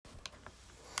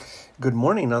Good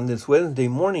morning on this Wednesday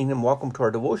morning, and welcome to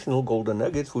our devotional Golden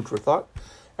Nuggets, food for thought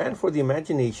and for the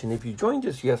imagination. If you joined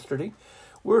us yesterday,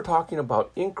 we were talking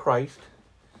about in Christ.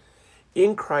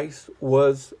 In Christ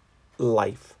was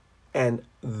life, and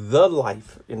the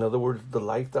life, in other words, the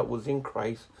life that was in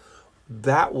Christ,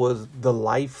 that was the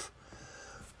life,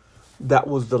 that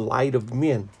was the light of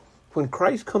men. When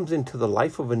Christ comes into the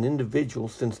life of an individual,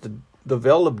 since the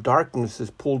veil of darkness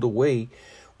is pulled away,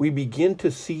 we begin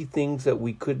to see things that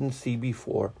we couldn't see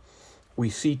before. We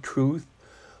see truth.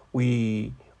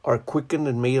 We are quickened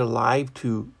and made alive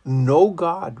to know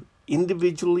God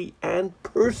individually and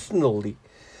personally.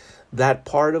 That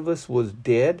part of us was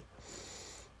dead.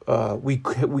 We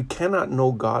cannot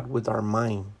know God with our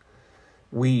mind.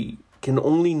 We can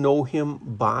only know Him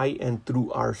by and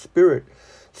through our spirit.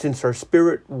 Since our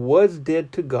spirit was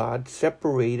dead to God,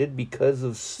 separated because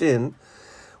of sin,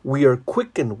 we are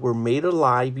quickened, we're made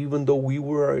alive, even though we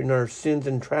were in our sins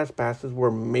and trespasses,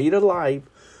 we're made alive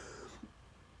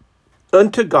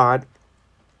unto God,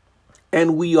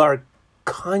 and we are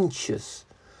conscious.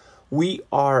 We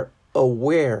are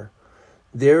aware.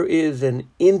 There is an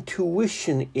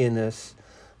intuition in us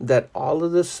that all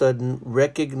of a sudden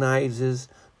recognizes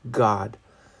God.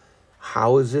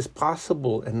 How is this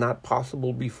possible and not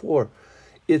possible before?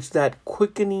 It's that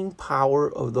quickening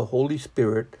power of the Holy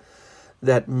Spirit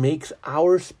that makes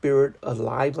our spirit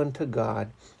alive unto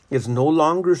God, is no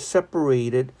longer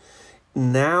separated.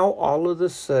 Now, all of a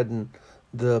sudden,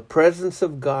 the presence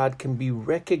of God can be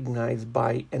recognized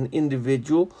by an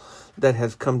individual that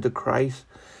has come to Christ,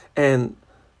 and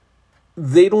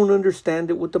they don't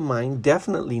understand it with the mind,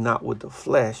 definitely not with the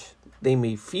flesh. They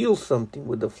may feel something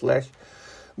with the flesh,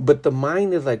 but the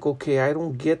mind is like, okay, I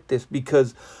don't get this,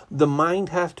 because the mind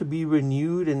has to be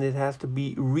renewed and it has to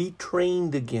be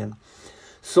retrained again.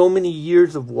 So many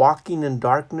years of walking in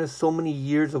darkness, so many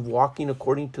years of walking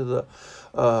according to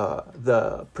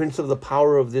the prince of the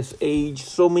power of this age,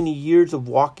 so many years of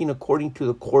walking according to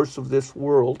the course of this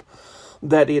world,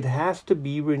 that it has to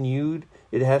be renewed,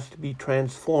 it has to be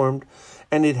transformed,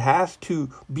 and it has to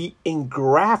be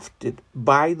engrafted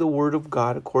by the Word of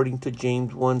God, according to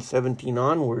James 1:17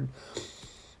 onward,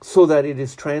 so that it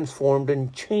is transformed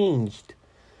and changed.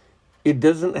 It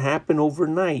doesn't happen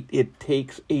overnight. It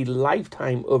takes a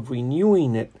lifetime of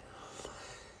renewing it.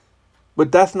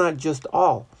 But that's not just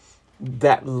all.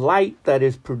 That light that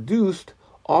is produced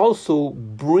also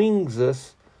brings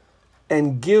us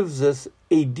and gives us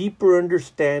a deeper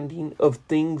understanding of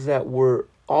things that were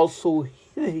also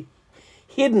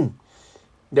hidden,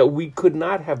 that we could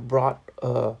not have brought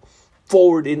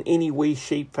forward in any way,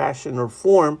 shape, fashion, or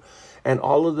form. And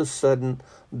all of a sudden,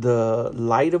 the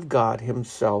light of God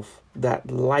Himself,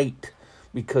 that light,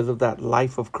 because of that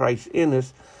life of Christ in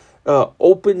us,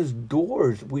 opens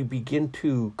doors. We begin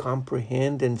to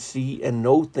comprehend and see and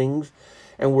know things,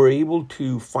 and we're able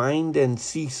to find and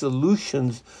see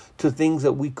solutions to things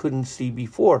that we couldn't see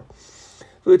before.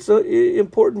 So it's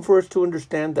important for us to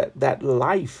understand that that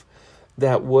life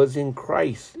that was in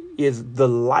Christ is the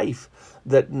life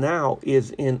that now is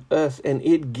in us, and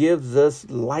it gives us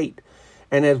light.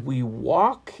 And as we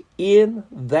walk in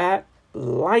that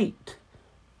light,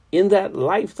 in that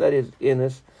life that is in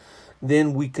us,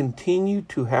 then we continue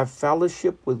to have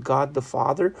fellowship with God the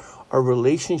Father. Our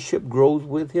relationship grows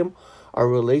with Him. Our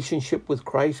relationship with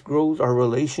Christ grows. Our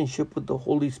relationship with the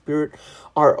Holy Spirit.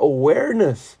 Our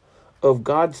awareness of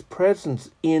God's presence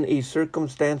in a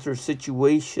circumstance or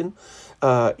situation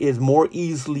is more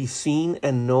easily seen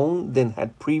and known than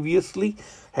had previously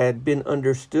had been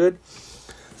understood.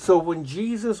 So when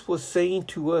Jesus was saying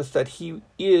to us that He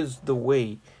is the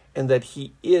way and that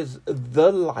He is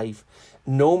the life,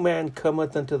 no man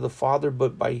cometh unto the Father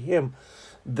but by Him,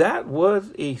 that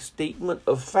was a statement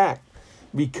of fact.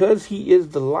 Because He is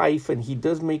the life and He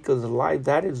does make us alive,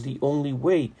 that is the only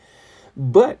way.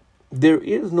 But there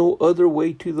is no other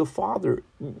way to the Father.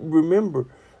 Remember,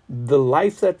 the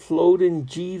life that flowed in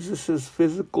Jesus's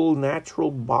physical,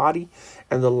 natural body,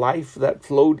 and the life that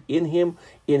flowed in Him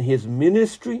in His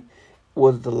ministry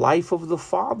was the life of the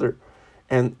Father.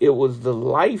 And it was the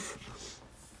life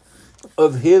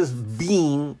of His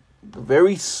being, the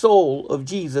very soul of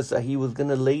Jesus, that He was going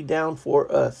to lay down for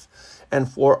us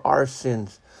and for our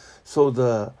sins. So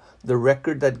the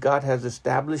record that God has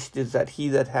established is that he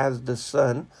that has the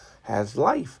Son has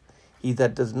life. He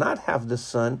that does not have the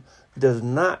Son does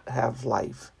not have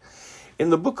life. In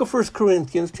the book of 1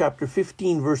 Corinthians, chapter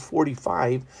 15, verse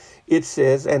 45, it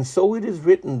says, "And so it is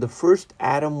written, the first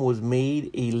Adam was made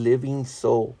a living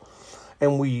soul."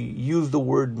 And we use the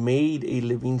word made a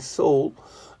living soul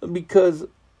because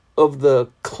of the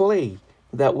clay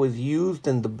that was used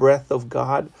and the breath of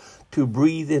God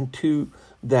breathe into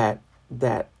that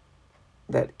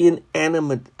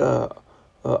inanimate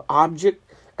object,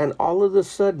 and all of a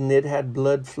sudden it had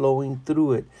blood flowing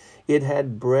through it. It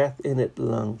had breath in its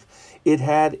lungs. It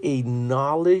had a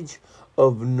knowledge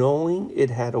of knowing. It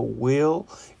had a will.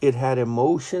 It had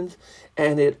emotions.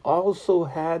 And it also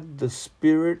had the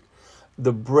spirit,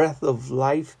 the breath of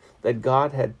life that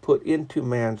God had put into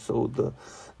man. So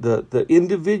the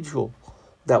individual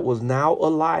that was now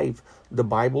alive, the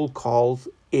Bible calls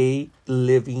a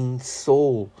living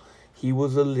soul. He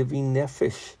was a living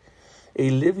nephesh,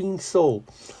 a living soul.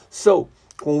 So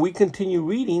when we continue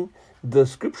reading, the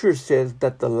scripture says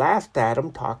that the last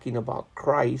Adam, talking about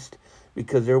Christ,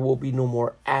 because there will be no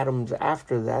more Adams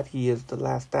after that, he is the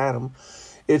last Adam.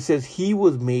 It says he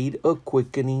was made a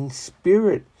quickening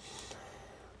spirit.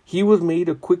 He was made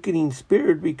a quickening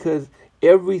spirit because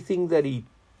everything that he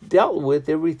dealt with,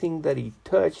 everything that he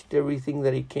touched, everything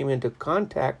that he came into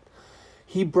contact,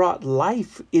 he brought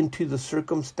life into the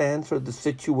circumstance or the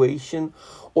situation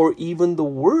or even the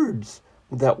words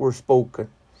that were spoken.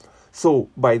 So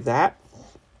by that,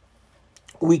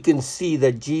 we can see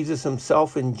that Jesus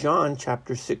himself in John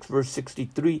chapter 6, verse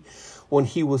 63, when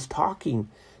he was talking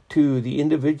to the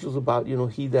individuals about,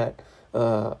 he that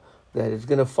is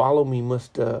going to follow me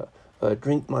must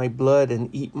drink my blood and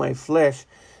eat my flesh.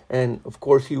 And of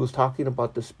course, he was talking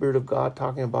about the Spirit of God,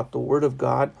 talking about the Word of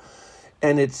God.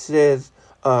 And it says,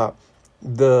 it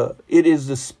is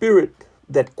the Spirit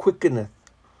that quickeneth.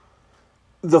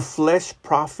 The flesh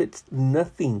profits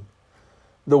nothing.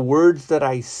 The words that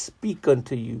I speak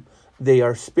unto you, they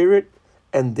are spirit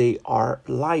and they are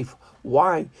life.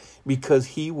 Why? Because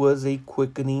he was a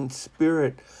quickening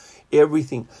spirit.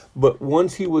 Everything. But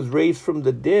once he was raised from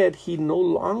the dead, he no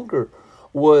longer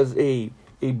was a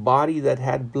body that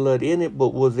had blood in it,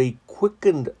 but was a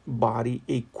quickened body,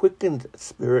 a quickened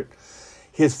spirit.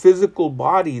 His physical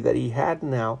body that he had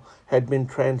now had been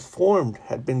transformed,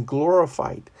 had been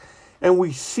glorified. And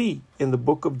we see in the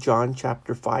book of John,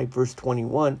 chapter 5, verse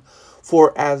 21,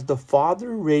 for as the Father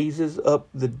raises up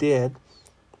the dead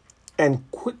and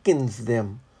quickens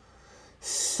them,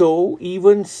 so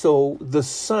even so the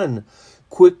Son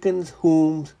quickens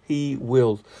whom he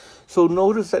wills. So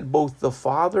notice that both the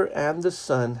Father and the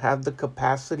Son have the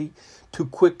capacity to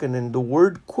quicken. And the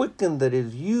word quicken that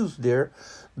is used there,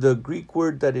 the Greek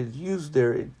word that is used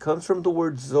there, it comes from the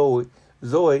word zoe,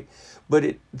 but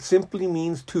it simply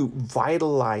means to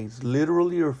vitalize,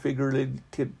 literally or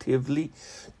figuratively,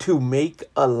 to make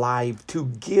alive, to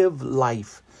give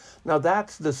life. Now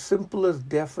that's the simplest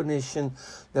definition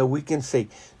that we can say.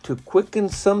 To quicken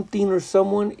something or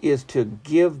someone is to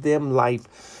give them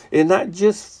life. And not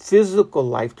just physical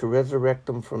life, to resurrect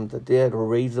them from the dead or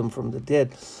raise them from the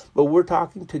dead, but we're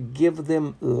talking to give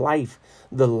them life.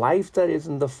 The life that is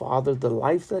in the Father, the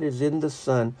life that is in the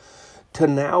Son, to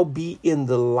now be in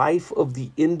the life of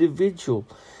the individual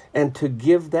and to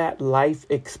give that life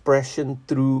expression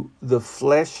through the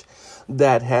flesh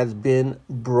that has been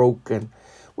broken.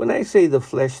 When I say the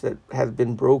flesh that has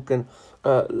been broken,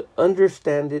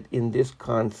 understand it in this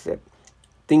concept.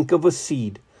 Think of a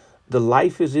seed. The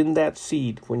life is in that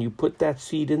seed. When you put that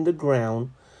seed in the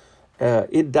ground,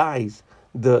 it dies.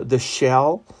 The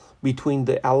shell, between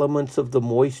the elements of the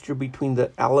moisture, between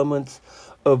the elements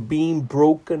of being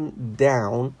broken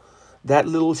down, that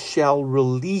little shell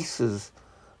releases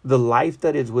the life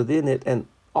that is within it, and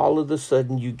all of a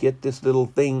sudden you get this little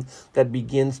thing that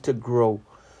begins to grow.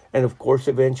 And of course,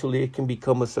 eventually it can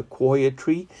become a sequoia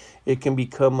tree. It can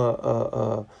become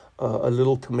a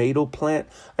little tomato plant.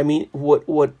 I mean,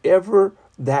 whatever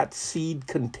that seed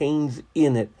contains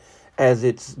in it as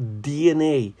its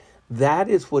DNA, that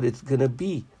is what it's going to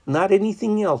be. Not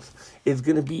anything else. It's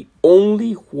going to be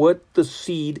only what the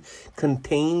seed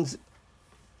contains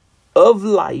of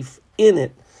life in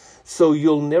it. So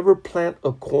you'll never plant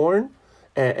a corn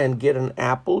and get an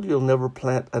apple. You'll never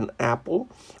plant an apple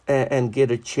and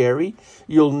get a cherry.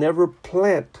 You'll never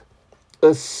plant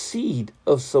a seed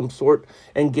of some sort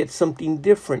and get something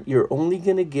different. You're only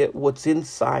going to get what's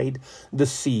inside the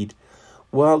seed.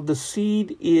 Well, the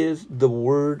seed is the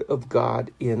Word of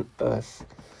God in us.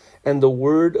 And the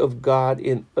Word of God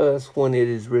in us, when it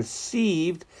is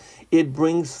received, it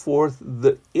brings forth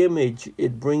the image.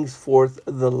 It brings forth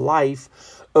the life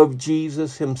of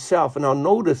Jesus himself. And now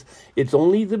notice, it's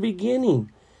only the beginning.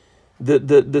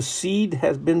 The seed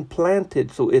has been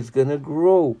planted, so it's going to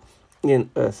grow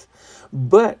in us.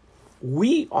 But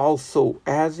we also,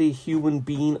 as a human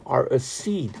being, are a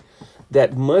seed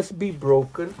that must be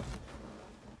broken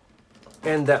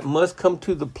and that must come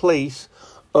to the place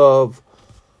of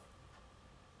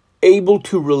able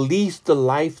to release the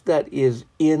life that is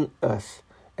in us.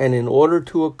 And in order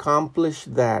to accomplish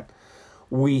that,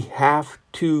 we have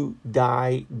to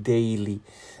die daily.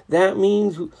 That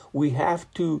means we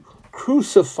have to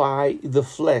crucify the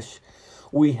flesh.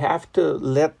 We have to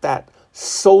let that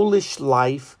soulish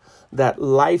life, that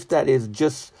life that is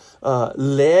just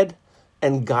led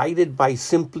and guided by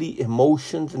simply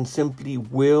emotions and simply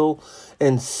will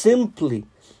and simply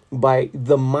by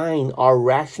the mind, our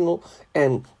rational,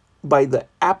 and by the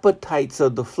appetites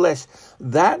of the flesh,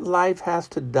 that life has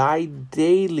to die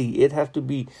daily. It has to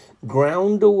be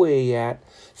ground away at,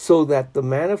 so that the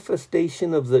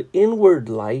manifestation of the inward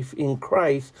life in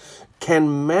Christ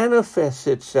can manifest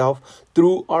itself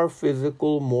through our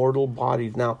physical mortal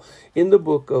bodies. Now, in the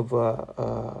book of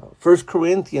 1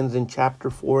 Corinthians in chapter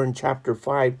 4 and chapter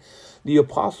 5, the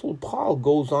Apostle Paul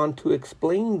goes on to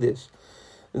explain this,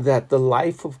 that the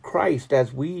life of Christ,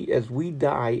 as we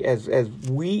die, as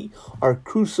we are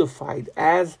crucified,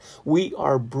 as we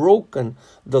are broken,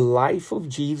 the life of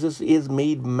Jesus is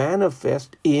made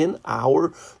manifest in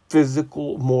our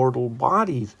physical mortal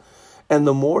bodies. And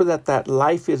the more that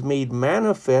life is made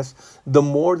manifest, the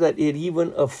more that it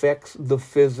even affects the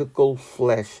physical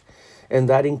flesh. And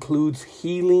that includes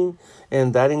healing,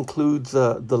 and that includes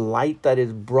the light that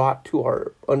is brought to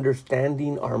our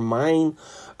understanding, our mind,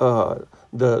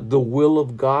 the will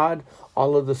of God.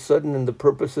 All of a sudden, and the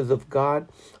purposes of God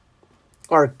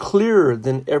are clearer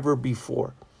than ever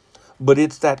before. But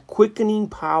it's that quickening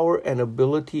power and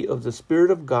ability of the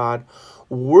Spirit of God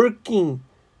working,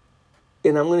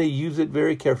 and I'm going to use it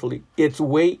very carefully, its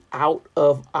way out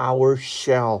of our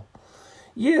shell.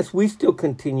 Yes, we still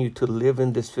continue to live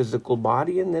in this physical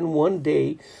body, and then one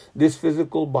day this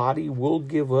physical body will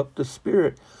give up the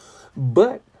spirit.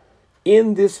 But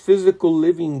in this physical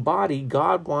living body,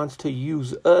 God wants to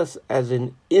use us as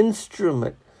an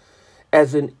instrument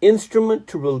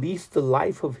to release the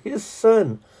life of His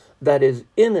Son that is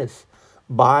in us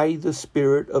by the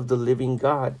Spirit of the living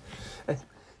God.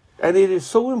 And it is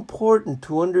so important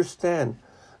to understand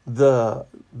the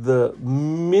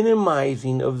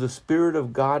minimizing of the Spirit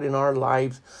of God in our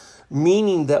lives,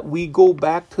 meaning that we go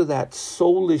back to that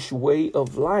soulish way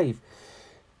of life.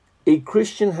 A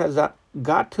Christian has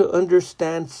got to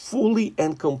understand fully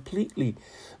and completely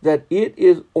that it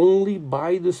is only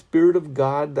by the Spirit of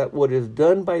God, that what is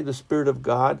done by the Spirit of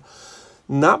God,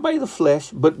 not by the flesh,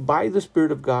 but by the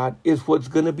Spirit of God, is what's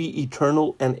going to be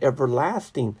eternal and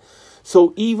everlasting.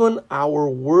 So even our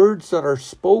words that are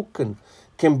spoken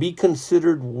can be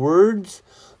considered words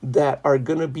that are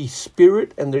going to be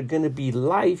spirit and they're going to be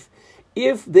life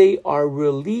if they are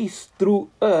released through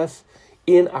us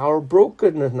in our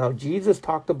brokenness. Now, Jesus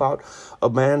talked about a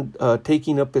man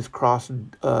taking up his cross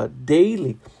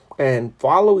daily and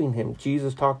following Him.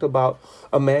 Jesus talked about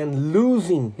a man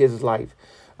losing his life.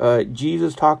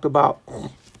 Jesus talked about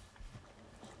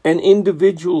an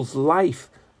individual's life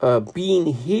being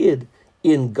hid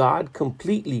in God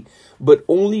completely, but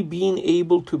only being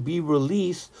able to be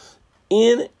released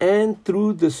in and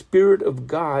through the Spirit of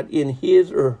God in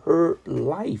his or her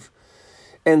life.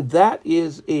 And that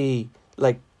is a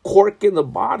like cork in the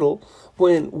bottle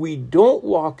when we don't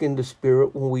walk in the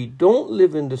Spirit, when we don't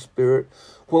live in the Spirit,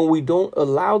 when we don't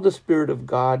allow the Spirit of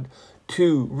God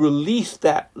to release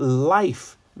that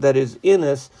life that is in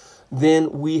us.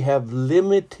 Then we have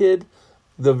limited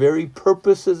the very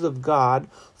purposes of God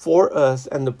for us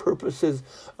and the purposes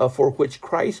for which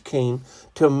Christ came,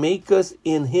 to make us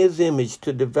in His image,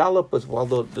 to develop us,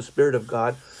 the Spirit of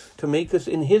God, to make us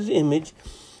in His image,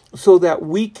 so that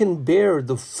we can bear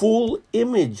the full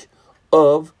image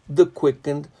of the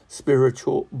quickened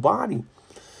spiritual body.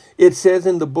 It says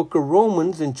in the book of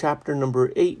Romans in chapter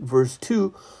number 8, verse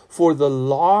 2, "For the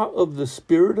law of the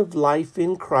Spirit of life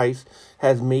in Christ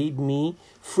has made me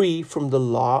free from the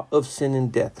law of sin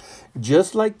and death."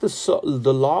 Just like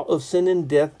the law of sin and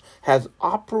death has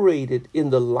operated in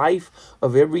the life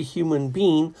of every human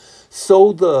being,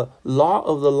 so the law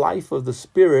of the life of the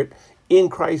Spirit in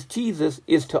Christ Jesus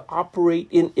is to operate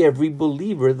in every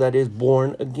believer that is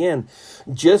born again.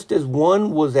 Just as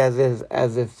one was as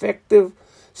effective,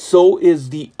 so is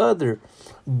the other.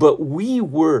 But we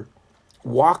were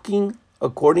walking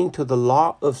according to the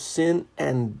law of sin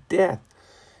and death.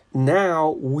 Now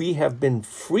we have been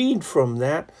freed from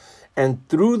that, and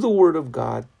through the Word of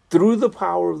God, through the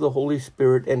power of the Holy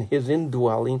Spirit and His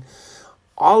indwelling,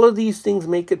 all of these things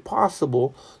make it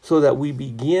possible so that we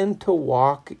begin to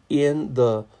walk in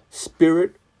the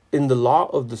Spirit, in the law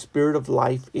of the Spirit of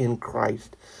life in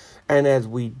Christ. And as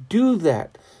we do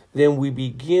that, then we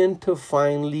begin to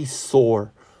finally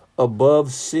soar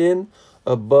above sin,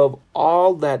 above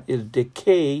all that is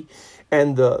decay,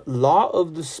 and the law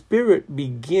of the Spirit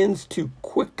begins to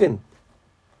quicken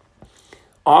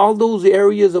all those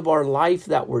areas of our life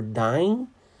that were dying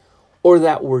or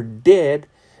that were dead,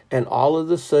 and all of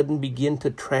a sudden begin to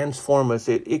transform us.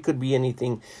 It could be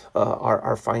anything,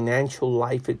 our financial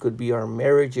life, it could be our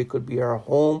marriage, it could be our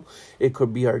home, it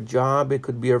could be our job, it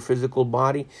could be our physical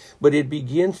body, but it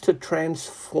begins to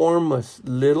transform us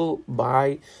little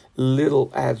by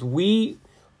little as we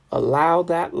allow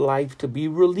that life to be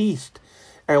released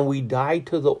and we die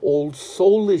to the old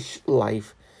soulish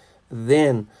life.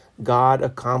 Then God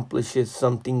accomplishes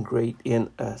something great in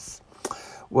us.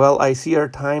 Well, I see our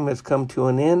time has come to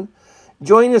an end.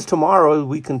 Join us tomorrow as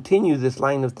we continue this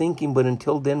line of thinking. But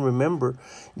until then, remember,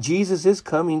 Jesus is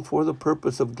coming for the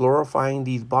purpose of glorifying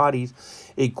these bodies,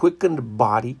 a quickened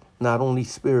body, not only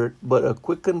spirit, but a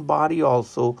quickened body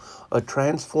also, a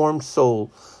transformed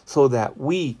soul, so that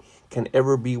we can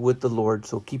ever be with the Lord.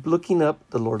 So keep looking up.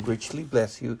 The Lord richly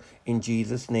bless you. In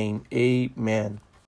Jesus' name, amen.